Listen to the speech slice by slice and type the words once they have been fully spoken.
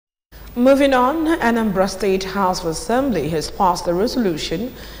Moving on, Anambra State House of Assembly has passed a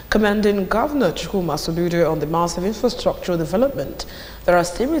resolution commending Governor Soludo on the massive infrastructural development that are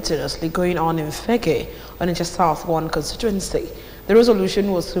simultaneously going on in Fege, Onitsha South 1 constituency. The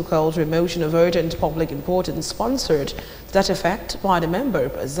resolution was so-called a motion of urgent public importance sponsored to that effect by the member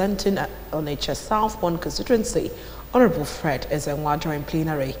representing Onitsha South 1 constituency, Honorable Fred Ezenwa, during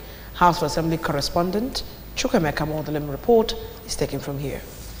plenary. House of Assembly correspondent Chukwemeka Modelim report is taken from here.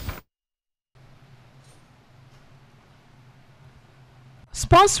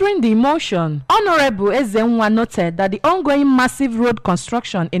 Sponsoring the motion, Honorable Ezenwa noted that the ongoing massive road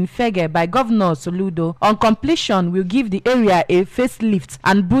construction in Fege by Governor Soludo on completion will give the area a facelift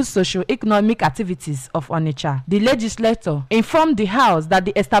and boost socio-economic activities of Onitsha. The legislator informed the House that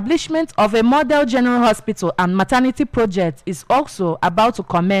the establishment of a model general hospital and maternity project is also about to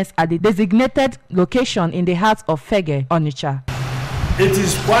commence at the designated location in the heart of Fege, Onitsha. It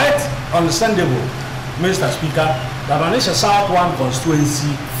is quite understandable, Mr. Speaker, that Onitsha South 1 constituency,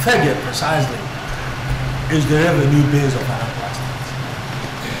 Fege precisely, is the revenue base of Anambra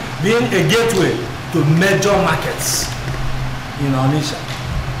State, being a gateway to major markets in Onitsha.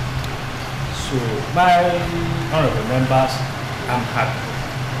 So, my honorable members, I'm happy.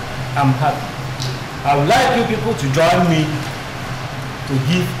 I would like you people to join me to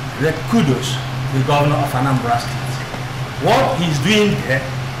give the kudos to the governor of Anambra State. What he's doing there,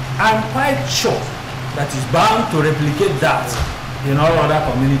 I'm quite sure that is bound to replicate that in all other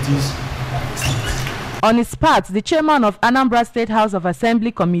communities. On his part, the chairman of Anambra State House of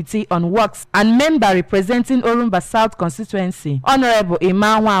Assembly Committee on Works and member representing Orumba South constituency, Honorable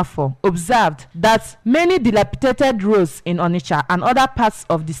Iman Wafo, observed that many dilapidated roads in Onitsha and other parts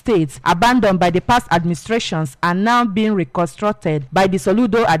of the state abandoned by the past administrations are now being reconstructed by the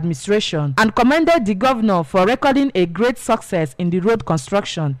Soludo administration, and commended the governor for recording a great success in the road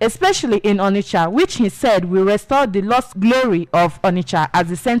construction, especially in Onitsha, which he said will restore the lost glory of Onitsha as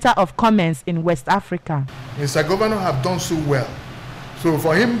the center of commerce in West Africa. Mr. Governor have done so well. So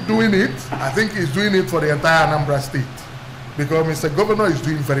for him doing it, I think he's doing it for the entire Anambra State, because Mr. Governor is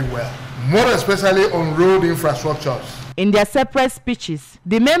doing very well, more especially on road infrastructures. In their separate speeches,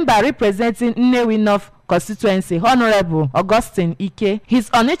 the member representing Nnewi North constituency, Honorable Augustine Ike, his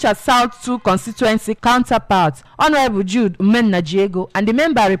Onitsha South 2 constituency counterpart, Honorable Jude Umennajiego, and the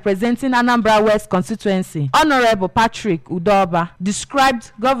member representing Anambra West constituency, Honorable Patrick Udoba,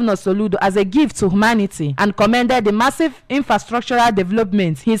 described Governor Soludo as a gift to humanity and commended the massive infrastructural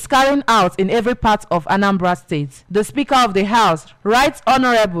development he is carrying out in every part of Anambra State. The Speaker of the House, Right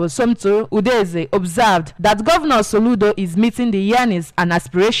Honorable Somto Udeze, observed that Governor Soludo is meeting the yearnings and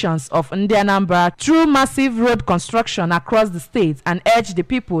aspirations of Ndi Anambra through massive road construction across the state, and urged the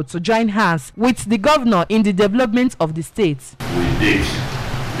people to join hands with the governor in the development of the state. With this,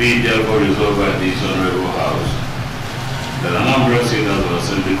 be therefore resolved by this honorable house that Anambra State House of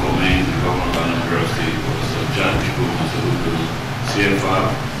Assembly commends the governor of Anambra State, Professor John Soludo, CFR,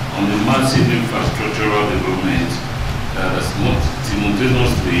 on the massive infrastructural development that is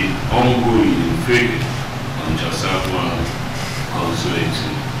simultaneously ongoing in Fege, Onitsha South 1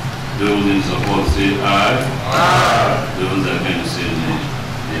 constituency. Those in support say aye. Aye. Those against say nay.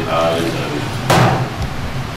 The ayes have it.